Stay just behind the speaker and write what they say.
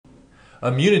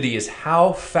Immunity is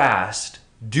how fast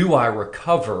do I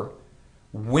recover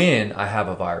when I have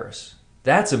a virus.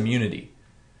 That's immunity.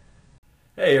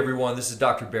 Hey everyone, this is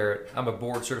Dr. Barrett. I'm a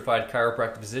board-certified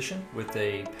chiropractic physician with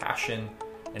a passion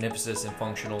and emphasis in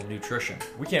functional nutrition.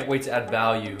 We can't wait to add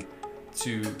value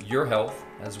to your health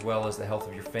as well as the health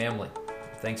of your family.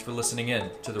 Thanks for listening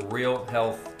in to the Real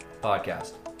Health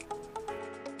Podcast.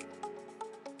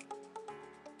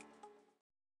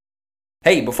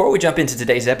 Hey, before we jump into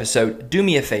today's episode, do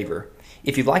me a favor.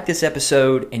 If you like this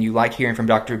episode and you like hearing from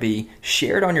Dr. B,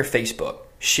 share it on your Facebook,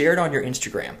 share it on your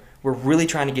Instagram. We're really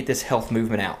trying to get this health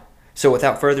movement out. So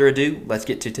without further ado, let's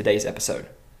get to today's episode.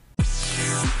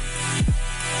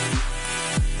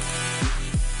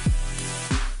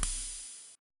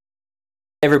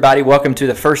 Everybody, welcome to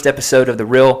the first episode of the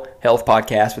Real Health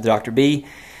Podcast with Dr. B.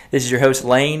 This is your host,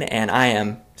 Lane, and I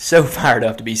am so fired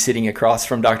up to be sitting across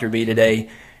from Dr. B today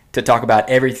to talk about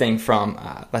everything from,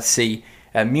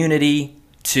 immunity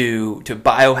to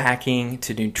biohacking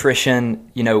to nutrition.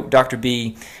 You know, Dr.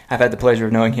 B, I've had the pleasure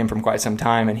of knowing him from quite some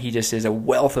time, and he just is a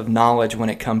wealth of knowledge when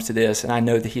it comes to this, and I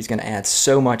know that he's going to add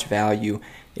so much value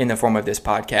in the form of this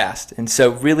podcast. And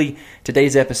so really,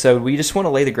 today's episode, we just want to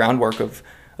lay the groundwork of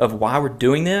why we're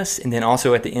doing this, and then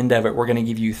also at the end of it, we're going to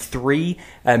give you 3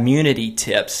 immunity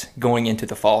tips going into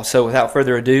the fall. So without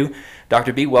further ado,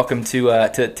 Dr. B, welcome to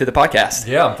the podcast.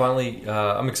 Yeah,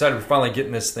 I'm excited. We're finally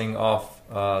getting this thing off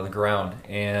the ground,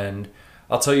 and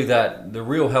I'll tell you that the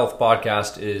Real Health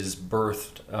Podcast is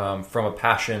birthed from a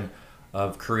passion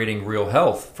of creating real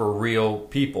health for real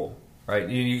people. Right?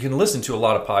 You can listen to a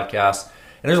lot of podcasts,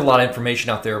 and there's a lot of information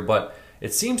out there, but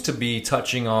it seems to be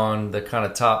touching on the kind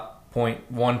of top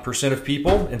 0.1% of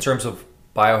people in terms of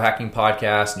biohacking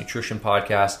podcasts, nutrition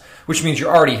podcasts, which means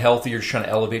you're already healthy, you're just trying to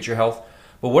elevate your health.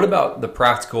 But what about the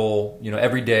practical,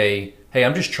 everyday, hey,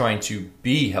 I'm just trying to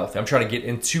be healthy. I'm trying to get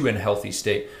into a healthy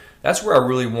state. That's where I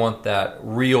really want that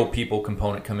real people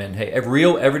component come in. Hey,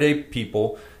 real everyday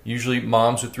people, usually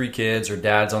moms with 3 kids or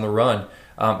dads on the run,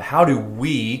 how do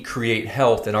we create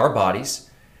health in our bodies?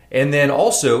 And then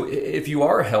also, if you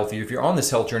are healthy, if you're on this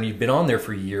health journey, you've been on there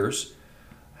for years,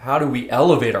 how do we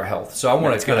elevate our health? So I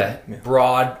want to kind of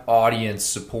broad audience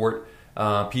support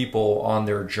people on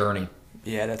their journey.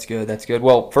 Yeah, that's good. That's good.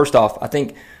 Well, first off, I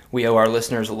think we owe our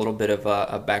listeners a little bit of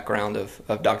a background of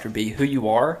Dr. B, who you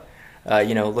are, a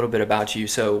little bit about you.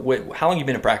 So how long have you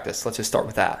been in practice? Let's just start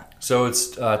with that. So it's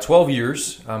 12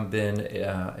 years. I've been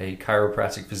a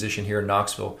chiropractic physician here in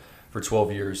Knoxville for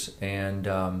 12 years. And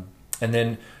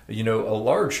then, a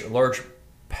large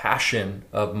passion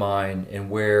of mine and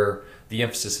where the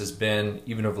emphasis has been,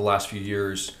 even over the last few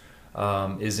years,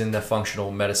 is in the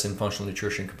functional medicine, functional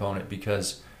nutrition component,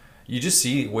 because you just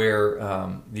see where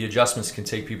the adjustments can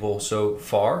take people so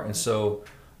far and so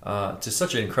to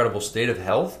such an incredible state of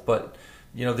health. But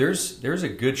there's a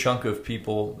good chunk of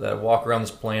people that walk around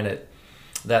this planet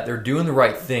that they're doing the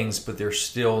right things, but they're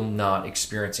still not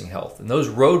experiencing health. And those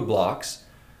roadblocks,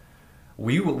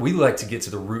 we like to get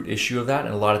to the root issue of that,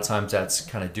 and a lot of times that's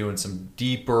kind of doing some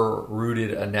deeper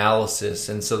rooted analysis.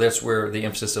 And so that's where the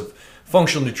emphasis of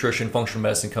functional nutrition, functional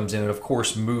medicine comes in, and of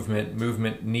course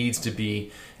movement needs to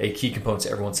be a key component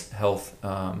to everyone's health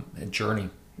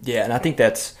journey. Yeah, and I think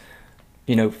that's,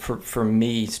 for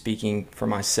me, speaking for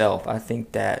myself, I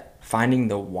think that finding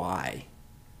the why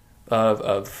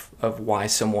of why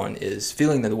someone is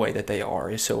feeling the way that they are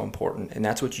is so important, and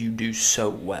that's what you do so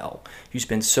well. You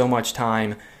spend so much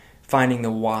time finding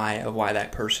the why of why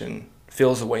that person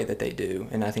feels the way that they do,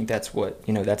 and I think that's what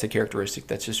that's a characteristic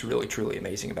that's just really truly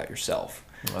amazing about yourself.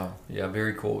 Wow, yeah,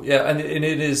 very cool. Yeah, and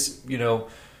it is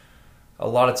a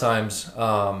lot of times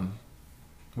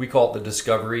we call it the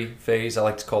discovery phase. I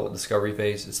like to call it the discovery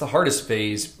phase. It's the hardest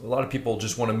phase. A lot of people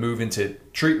just want to move into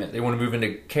treatment. They want to move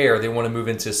into care. They want to move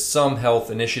into some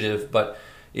health initiative. But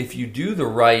if you do the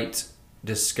right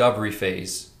discovery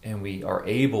phase and we are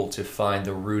able to find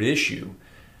the root issue,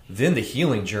 then the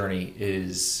healing journey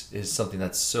is something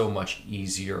that's so much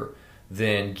easier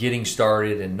than getting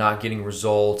started and not getting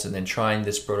results and then trying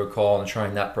this protocol and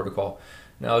trying that protocol.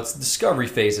 Now, it's the discovery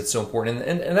phase that's so important,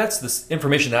 and that's this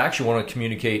information that I actually want to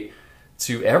communicate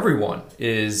to everyone,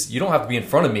 is you don't have to be in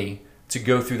front of me to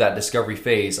go through that discovery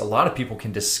phase. A lot of people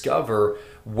can discover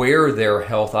where their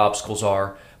health obstacles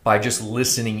are by just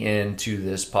listening in to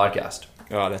this podcast.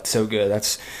 Oh, that's so good.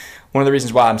 That's one of the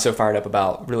reasons why I'm so fired up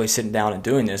about really sitting down and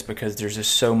doing this, because there's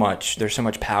so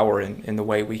much power in the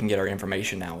way we can get our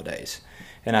information nowadays.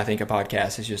 And I think a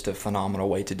podcast is just a phenomenal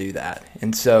way to do that.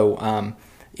 And so,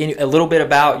 a little bit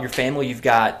about your family.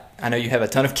 I know you have a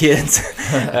ton of kids,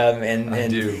 and I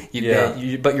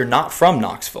do. But you're not from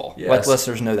Knoxville. Yes. Let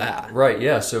listeners know that. Right,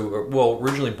 yeah. So,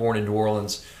 originally born in New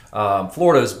Orleans.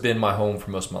 Florida's been my home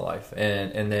for most of my life.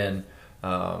 And then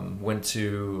went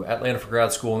to Atlanta for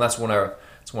grad school, and that's when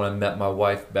I met my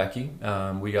wife, Becky.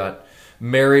 We got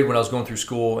married when I was going through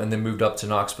school, and then moved up to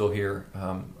Knoxville here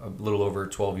a little over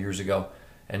 12 years ago.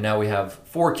 And now we have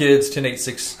 4 kids, 10, 8,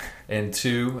 6, and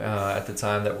 2. At the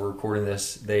time that we're recording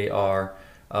this, they are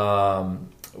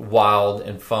wild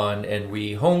and fun. And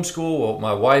we homeschool. Well,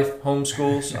 my wife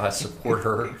homeschools. I support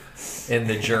her in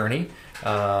the journey.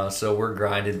 So we're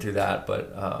grinding through that.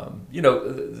 But,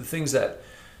 the things that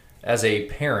as a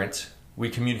parent we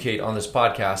communicate on this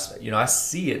podcast, I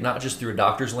see it not just through a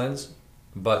doctor's lens,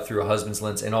 but through a husband's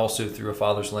lens and also through a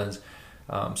father's lens.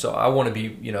 So I want to be,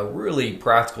 really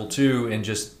practical too, and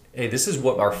just, hey, this is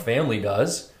what our family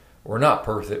does. We're not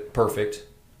perfect.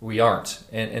 We aren't.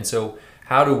 And so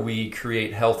how do we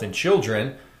create health in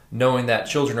children, knowing that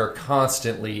children are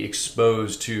constantly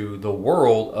exposed to the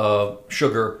world of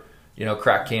sugar,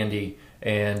 crack candy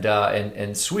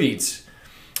and sweets?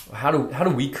 How do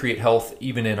we create health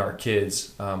even in our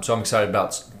kids? So I'm excited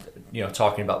about,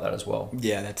 talking about that as well.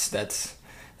 Yeah, that's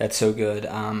so good.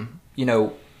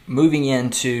 Moving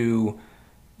into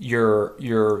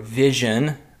your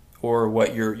vision or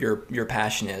what your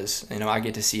passion is. I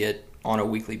get to see it on a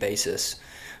weekly basis.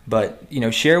 But,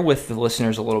 share with the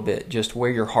listeners a little bit just where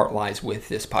your heart lies with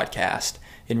this podcast,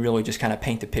 and really just kind of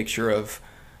paint the picture of,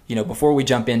 before we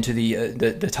jump into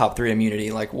the top 3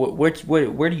 immunity, like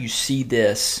where do you see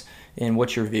this, and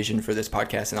what's your vision for this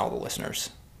podcast and all the listeners?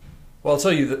 Well, I'll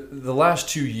tell you, the last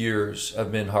 2 years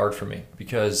have been hard for me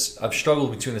because I've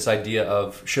struggled between this idea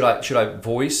of should I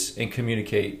voice and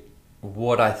communicate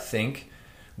what I think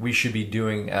we should be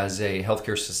doing as a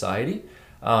healthcare society,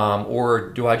 or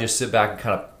do I just sit back and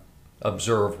kind of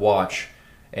observe, watch,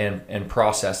 and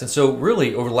process? And so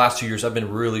really over the last 2 years, I've been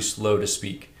really slow to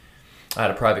speak. I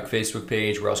had a private Facebook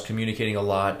page where I was communicating a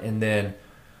lot, and then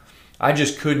I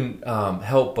just couldn't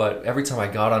help but every time I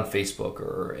got on Facebook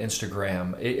or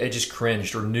Instagram, I just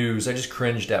cringed, or news, I just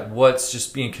cringed at what's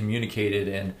just being communicated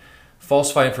and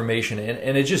falsified information.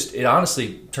 And it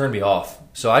honestly turned me off.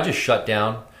 So I just shut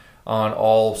down on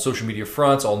all social media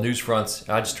fronts, all news fronts.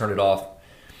 I just turned it off.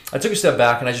 I took a step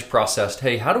back and I just processed,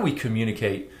 hey, how do we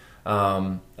communicate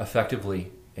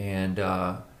effectively? And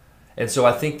so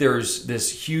I think there's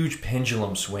this huge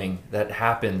pendulum swing that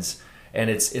happens. And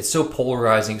it's so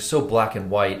polarizing, so black and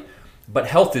white. But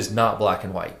health is not black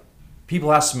and white.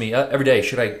 People ask me every day,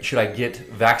 should I get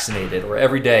vaccinated? Or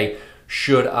every day,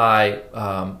 should I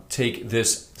take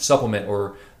this supplement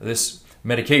or this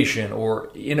medication?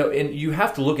 Or, and you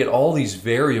have to look at all these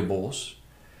variables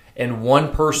and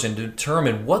one person to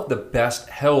determine what the best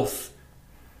health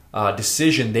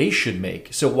decision they should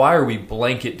make. So why are we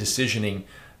blanket decisioning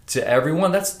to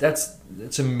everyone? That's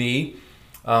to me.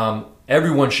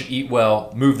 Everyone should eat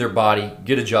well, move their body,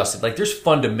 get adjusted. Like there's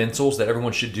fundamentals that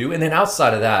everyone should do. And then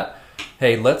outside of that,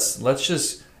 hey, let's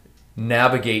just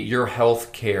navigate your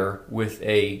health care with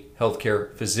a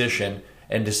healthcare physician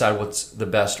and decide what's the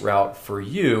best route for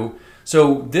you.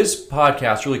 So this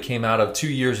podcast really came out of 2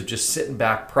 years of just sitting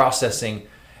back, processing,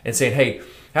 and saying, hey,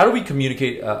 how do we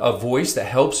communicate a voice that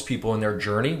helps people in their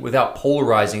journey without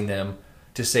polarizing them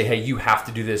to say, hey, you have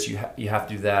to do this, you have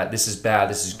to do that, this is bad,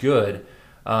 this is good.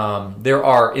 There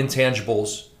are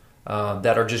intangibles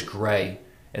that are just gray.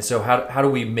 And so how do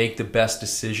we make the best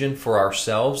decision for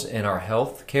ourselves and our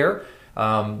health care?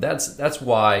 That's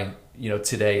why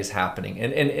today is happening.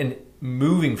 And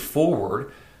moving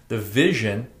forward, the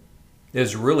vision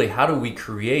is really how do we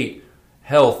create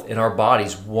health in our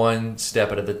bodies one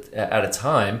step at a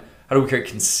time? How do we create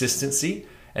consistency?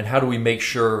 And how do we make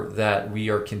sure that we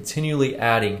are continually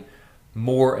adding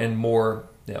more and more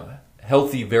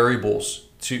healthy variables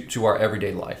to our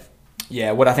everyday life?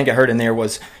 Yeah, what I think I heard in there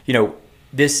was,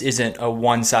 this isn't a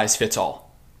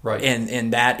one-size-fits-all. Right.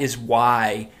 And that is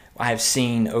why I have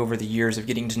seen over the years of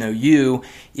getting to know you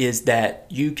is that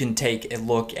you can take a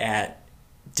look at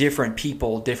different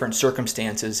people, different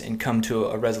circumstances, and come to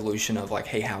a resolution of like,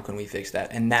 hey, how can we fix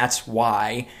that? And that's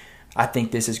why I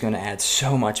think this is going to add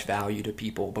so much value to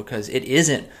people, because it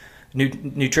isn't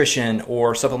nutrition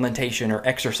or supplementation or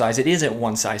exercise. It isn't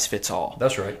one size fits all.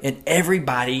 That's right. And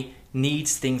everybody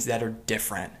needs things that are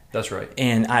different. That's right.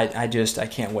 And I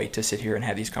can't wait to sit here and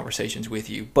have these conversations with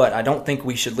you. But I don't think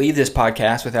we should leave this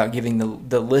podcast without giving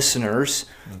the listeners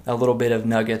a little bit of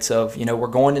nuggets of, we're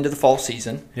going into the fall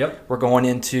season. Yep. We're going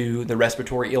into the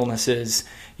respiratory illnesses.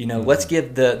 Let's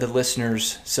give the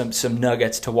listeners some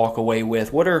nuggets to walk away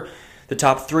with. the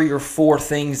top 3 or 4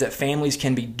 things that families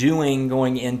can be doing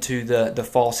going into the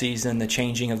fall season, the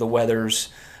changing of the weathers,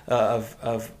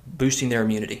 of boosting their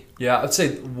immunity? Yeah, I'd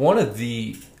say one of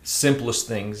the simplest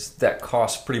things that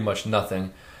costs pretty much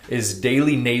nothing is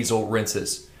daily nasal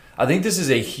rinses. I think this is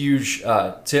a huge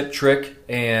tip, trick,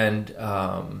 and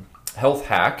health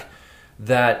hack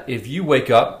that if you wake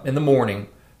up in the morning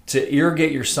to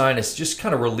irrigate your sinus, just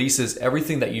kind of releases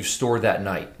everything that you've stored that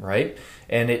night, right?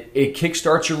 And it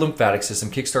kickstarts your lymphatic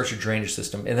system, kickstarts your drainage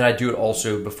system. And then I do it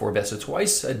also before bed. So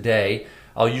twice a day,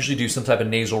 I'll usually do some type of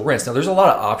nasal rinse. Now, there's a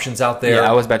lot of options out there. Yeah,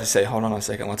 I was about to say, hold on a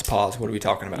second, let's pause. What are we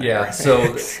talking about here?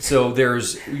 So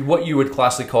there's what you would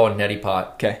classically call a neti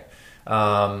pot. Okay.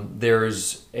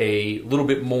 There's a little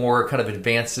bit more kind of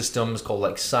advanced systems called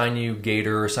like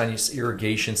Sinu-Gator, sinus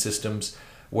irrigation systems,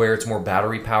 where it's more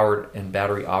battery powered and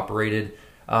battery operated.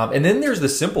 And then there's the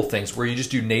simple things where you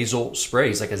just do nasal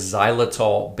sprays, like a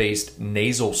xylitol based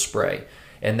nasal spray.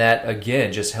 And that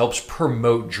again just helps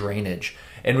promote drainage.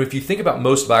 And if you think about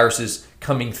most viruses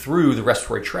coming through the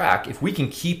respiratory tract, if we can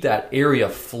keep that area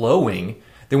flowing,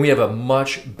 then we have a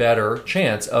much better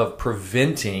chance of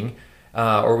preventing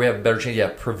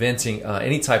preventing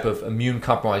any type of immune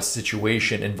compromised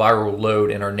situation and viral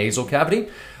load in our nasal cavity.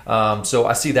 So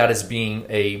I see that as being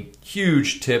a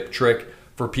huge tip, trick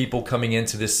for people coming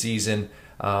into this season,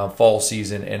 fall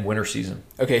season and winter season.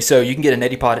 Okay, so you can get a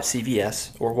neti pot at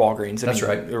CVS or Walgreens. That's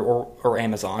right. Or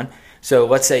Amazon. So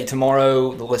let's say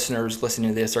tomorrow the listeners listening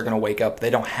to this are going to wake up. They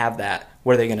don't have that.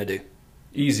 What are they going to do?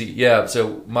 Easy, yeah.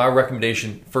 So my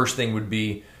recommendation, first thing would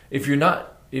be if you're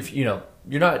not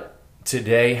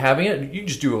today having it, you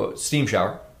just do a steam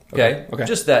shower. Okay.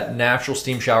 Just that natural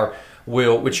steam shower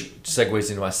which segues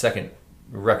into my second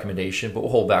recommendation, but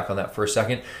we'll hold back on that for a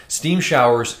second. Steam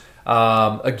showers,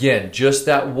 again, just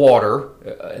that water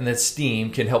and that steam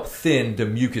can help thin the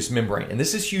mucous membrane, and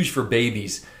this is huge for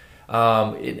babies.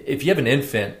 If you have an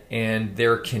infant and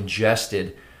they're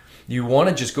congested, you want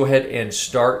to just go ahead and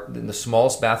start in the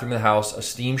smallest bathroom in the house, a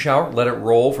steam shower, let it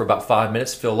roll for about 5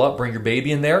 minutes, fill up, bring your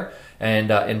baby in there, and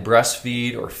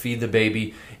breastfeed or feed the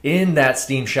baby in that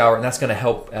steam shower. And that's going to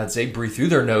help, as they breathe through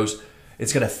their nose,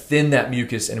 it's going to thin that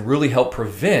mucus and really help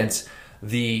prevent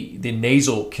the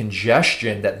nasal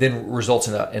congestion that then results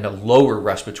in a lower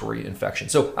respiratory infection.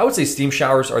 So I would say steam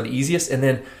showers are the easiest. And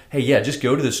then, just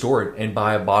go to the store and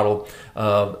buy a bottle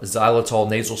of xylitol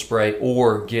nasal spray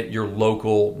or get your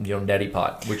local neti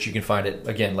pot, which you can find it,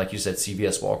 again, like you said,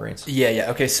 CVS, Walgreens.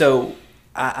 Yeah. Okay, so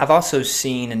I've also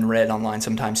seen and read online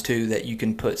sometimes too that you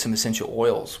can put some essential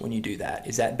oils when you do that.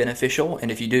 Is that beneficial? And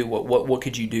if you do, what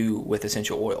could you do with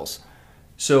essential oils?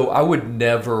 So I would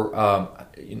never.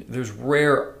 There's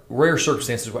rare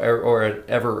circumstances where I'd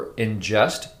ever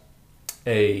ingest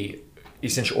a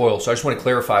essential oil. So I just want to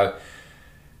clarify: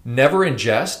 never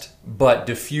ingest, but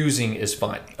diffusing is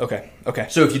fine. Okay.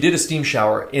 So if you did a steam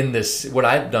shower in this, what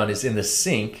I've done is in the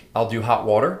sink, I'll do hot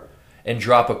water and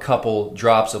drop a couple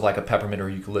drops of like a peppermint or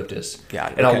eucalyptus.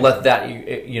 Got it. And I'll let that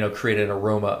create an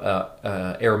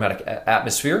aromatic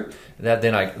atmosphere that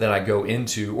then I go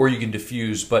into, or you can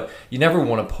diffuse, but you never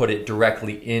want to put it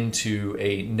directly into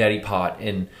a neti pot,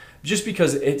 and just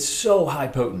because it's so high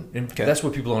potent, and that's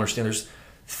what people don't understand. There's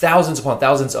thousands upon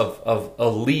thousands of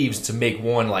leaves to make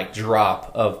one like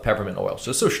drop of peppermint oil. So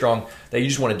it's so strong that you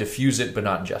just want to diffuse it but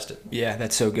not ingest it. Yeah,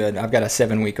 that's so good. I've got a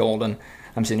 7-week-old and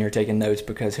I'm sitting here taking notes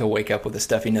because he'll wake up with a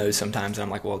stuffy nose sometimes, and I'm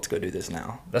like, well, let's go do this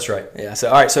now. That's right. Yeah. So,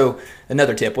 all right. So,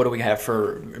 another tip. What do we have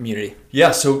for immunity?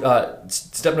 Yeah. So,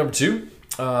 step number 2,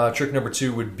 trick number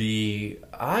 2 would be,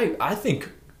 I think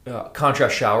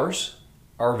contrast showers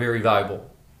are very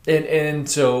valuable, and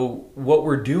so what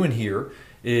we're doing here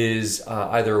is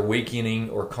either awakening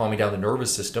or calming down the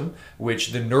nervous system,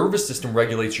 which the nervous system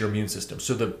regulates your immune system.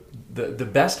 So the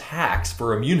best hacks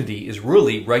for immunity is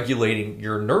really regulating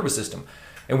your nervous system.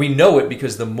 And we know it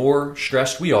because the more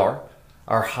stressed we are,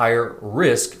 our higher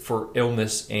risk for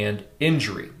illness and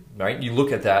injury, right? You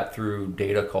look at that through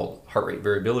data called heart rate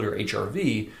variability, or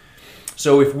HRV.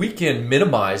 So if we can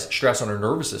minimize stress on our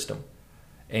nervous system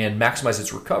and maximize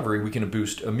its recovery, we can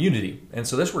boost immunity. And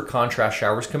so that's where contrast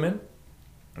showers come in.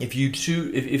 If you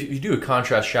do a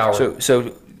contrast shower,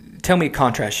 so tell me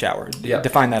contrast shower. Yeah.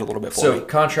 Define that a little bit for me. So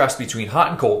contrast between hot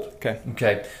and cold.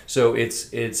 Okay. So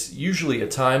it's usually a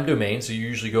time domain. So you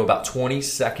usually go about 20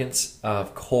 seconds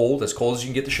of cold as you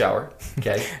can get the shower.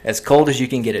 Okay. As cold as you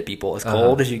can get it, people. As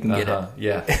cold as you can get it.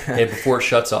 Yeah. And before it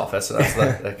shuts off. That's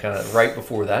that kind of right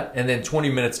before that. And then 20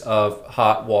 minutes of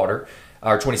hot water,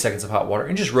 or 20 seconds of hot water,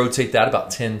 and just rotate that about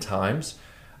 10 times.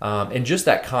 And just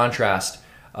that contrast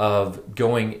of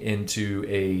going into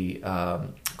a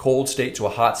cold state to a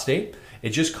hot state, It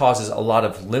just causes a lot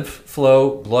of lymph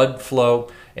flow, blood flow,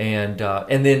 and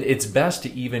then it's best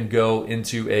to even go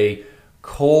into a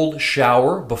cold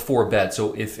shower before bed.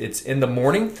 So if it's in the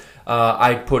morning,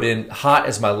 I put in hot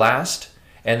as my last.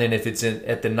 And then if it's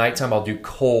at the nighttime, I'll do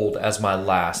cold as my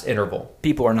last interval.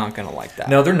 People are not going to like that.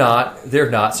 No, they're not.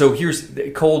 They're not. So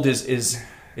cold is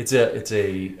it's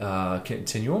a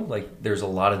continuum. Like there's a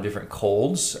lot of different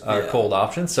cold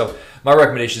options. So my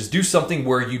recommendation is do something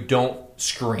where you don't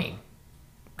scream,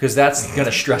 because that's going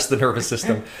to stress the nervous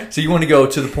system. So you want to go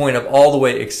to the point of all the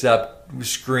way except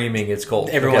screaming it's cold.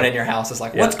 Everyone in your house is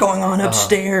like, what's going on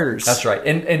upstairs? That's right.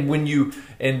 And when you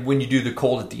do the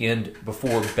cold at the end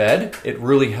before bed, it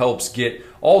really helps get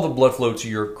all the blood flow to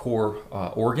your core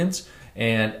organs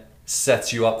and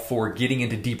sets you up for getting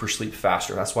into deeper sleep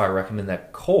faster. That's why I recommend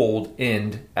that cold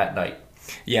end at night.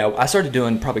 Yeah, I started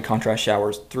doing probably contrast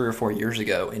showers 3 or 4 years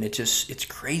ago, and it's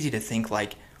crazy to think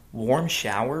like warm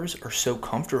showers are so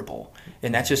comfortable,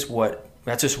 and that's just what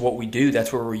we do.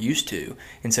 That's what we're used to.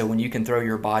 And so when you can throw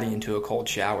your body into a cold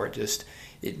shower,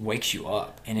 it wakes you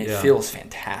up, and it feels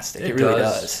fantastic. It really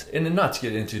does. And then not to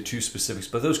get into too specifics,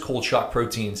 but those cold shock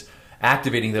proteins,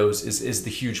 activating those is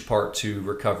the huge part to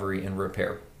recovery and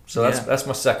repair. So that's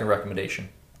my second recommendation.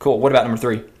 Cool. What about number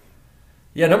 3?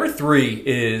 Yeah, number 3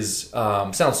 is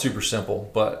sounds super simple,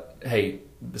 but hey,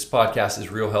 this podcast is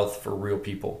real health for real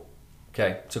people.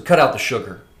 Okay, so cut out the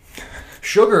sugar.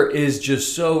 Sugar is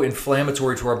just so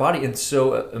inflammatory to our body and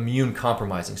so immune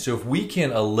compromising. So if we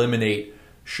can eliminate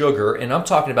sugar, and I'm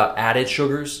talking about added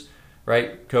sugars,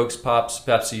 right? Cokes, Pops,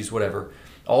 Pepsis, whatever.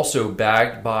 Also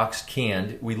bagged, boxed,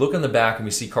 canned. We look on the back and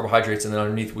we see carbohydrates, and then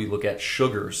underneath we look at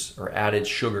sugars or added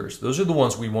sugars. Those are the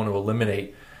ones we want to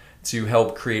eliminate to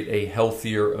help create a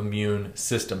healthier immune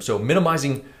system. So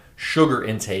minimizing sugar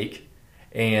intake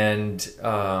and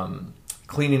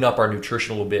cleaning up our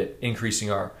nutrition a little bit,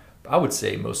 increasing I would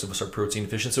say most of us are protein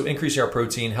deficient. So increasing our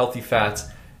protein, healthy fats,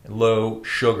 and low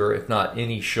sugar, if not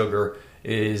any sugar,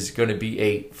 is going to be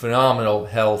a phenomenal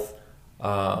health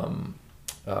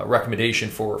recommendation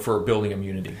for building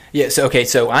immunity. Yeah.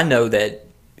 So I know that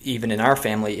even in our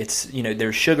family, it's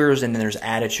there's sugars and then there's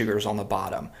added sugars on the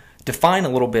bottom. Define a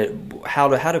little bit how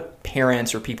do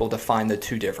parents or people define the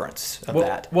two difference of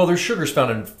that? Well, there's sugars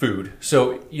found in food.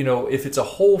 So, if it's a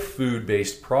whole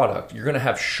food-based product, you're going to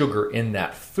have sugar in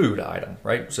that food item,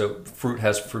 right? So fruit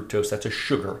has fructose, that's a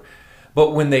sugar.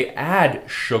 But when they add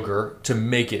sugar to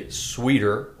make it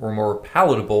sweeter or more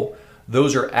palatable,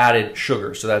 those are added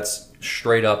sugar. So that's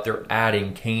straight up, they're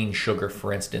adding cane sugar,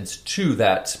 for instance, to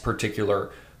that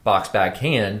particular box bag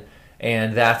can.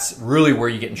 And that's really where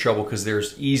you get in trouble, because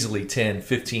there's easily 10,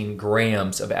 15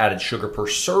 grams of added sugar per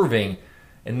serving,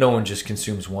 and no one just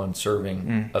consumes one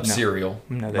serving of cereal,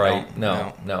 no, they right?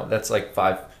 don't. No, that's like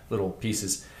 5 little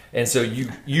pieces. And so you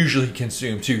usually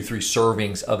consume 2-3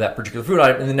 servings of that particular food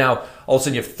item, and then now all of a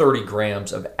sudden you have 30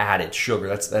 grams of added sugar.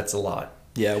 That's a lot.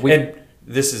 Yeah, and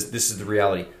this is the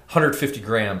reality. 150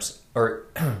 grams or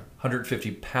 150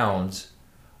 pounds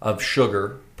of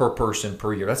sugar per person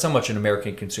per year. That's how much an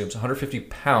American consumes. 150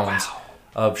 pounds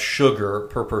of sugar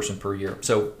per person per year.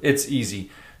 So it's easy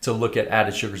to look at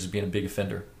added sugars as being a big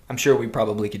offender. I'm sure we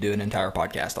probably could do an entire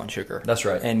podcast on sugar. That's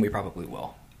right. And we probably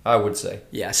will. I would say.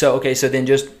 Yeah. So then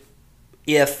just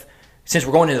since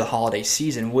we're going into the holiday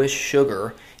season with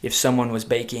sugar, if someone was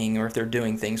baking or if they're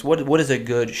doing things, what is a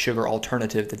good sugar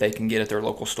alternative that they can get at their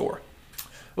local store?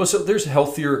 Well, so there's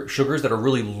healthier sugars that are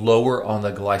really lower on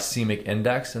the glycemic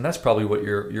index, and that's probably what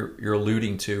you're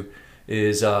alluding to.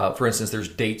 Is for instance, there's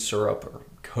date syrup or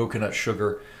coconut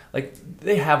sugar. Like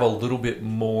they have a little bit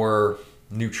more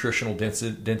nutritional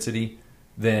density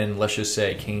than, let's just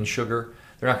say, cane sugar.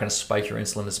 They're not going to spike your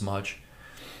insulin as much,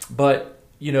 but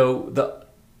the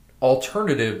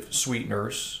alternative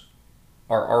sweeteners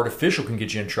are artificial, can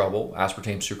get you in trouble.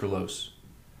 Aspartame, sucralose.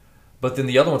 But then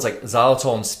the other ones like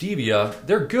xylitol and stevia,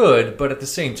 they're good, but at the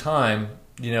same time,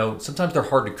 sometimes they're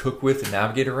hard to cook with and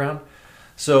navigate around.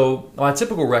 So my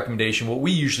typical recommendation, what we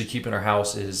usually keep in our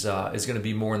house is going to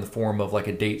be more in the form of like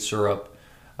a date syrup.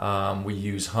 We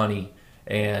use honey,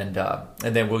 and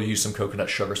then we'll use some coconut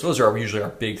sugar. So those are usually our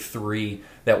big 3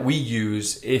 that we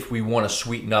use if we want to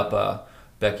sweeten up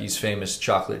Becky's famous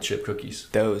chocolate chip cookies.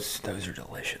 Those are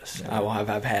delicious. Yeah.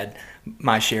 I've had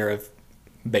my share of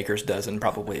baker's dozen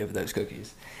probably of those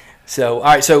cookies. So all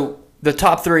right, so the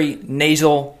top 3: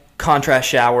 nasal, contrast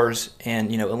showers,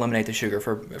 and eliminate the sugar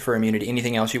for immunity.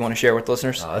 Anything else you want to share with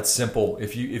listeners? It's simple.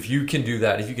 If you can do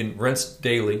that, if you can rinse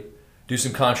daily, do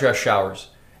some contrast showers,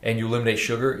 and you eliminate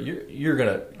sugar, you're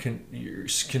gonna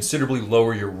considerably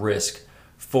lower your risk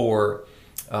for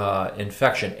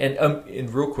infection.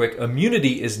 And real quick,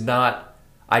 immunity is not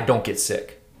I don't get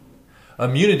sick.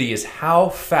 Immunity is how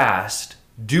fast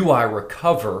do I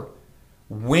recover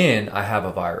when I have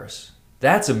a virus.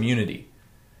 That's immunity.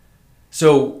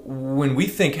 So when we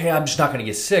think, hey, I'm just not going to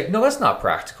get sick, no, that's not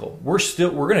practical. We're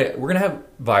going to have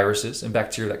viruses and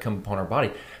bacteria that come upon our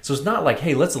body. So it's not like,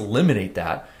 hey, let's eliminate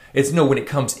that. It's no, when it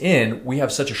comes in, we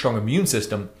have such a strong immune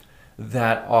system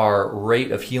that our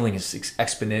rate of healing is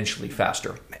exponentially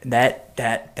faster.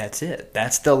 That's it.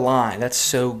 That's the line. That's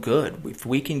so good. If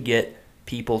we can get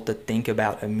people to think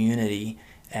about immunity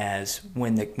as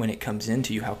when it comes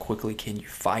into you, how quickly can you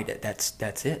fight it?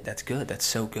 That's it. That's good. That's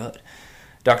so good.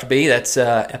 Dr. B, that's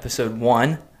episode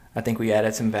 1. I think we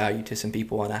added some value to some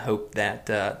people, and I hope that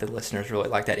the listeners really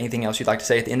like that. Anything else you'd like to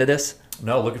say at the end of this?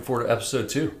 No, looking forward to episode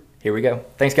 2. Here we go.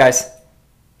 Thanks, guys.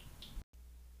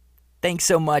 Thanks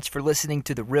so much for listening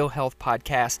to the Real Health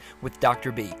Podcast with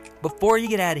Dr. B. Before you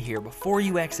get out of here, before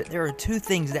you exit, there are 2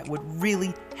 things that would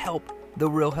really help the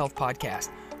Real Health Podcast.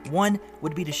 One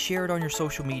would be to share it on your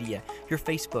social media, your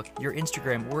Facebook, your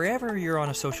Instagram, wherever you're on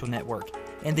a social network.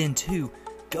 And then 2,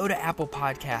 go to Apple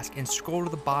Podcasts and scroll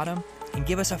to the bottom and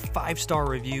give us a 5-star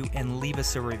review and leave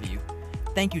us a review.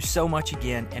 Thank you so much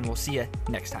again, and we'll see you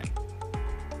next time.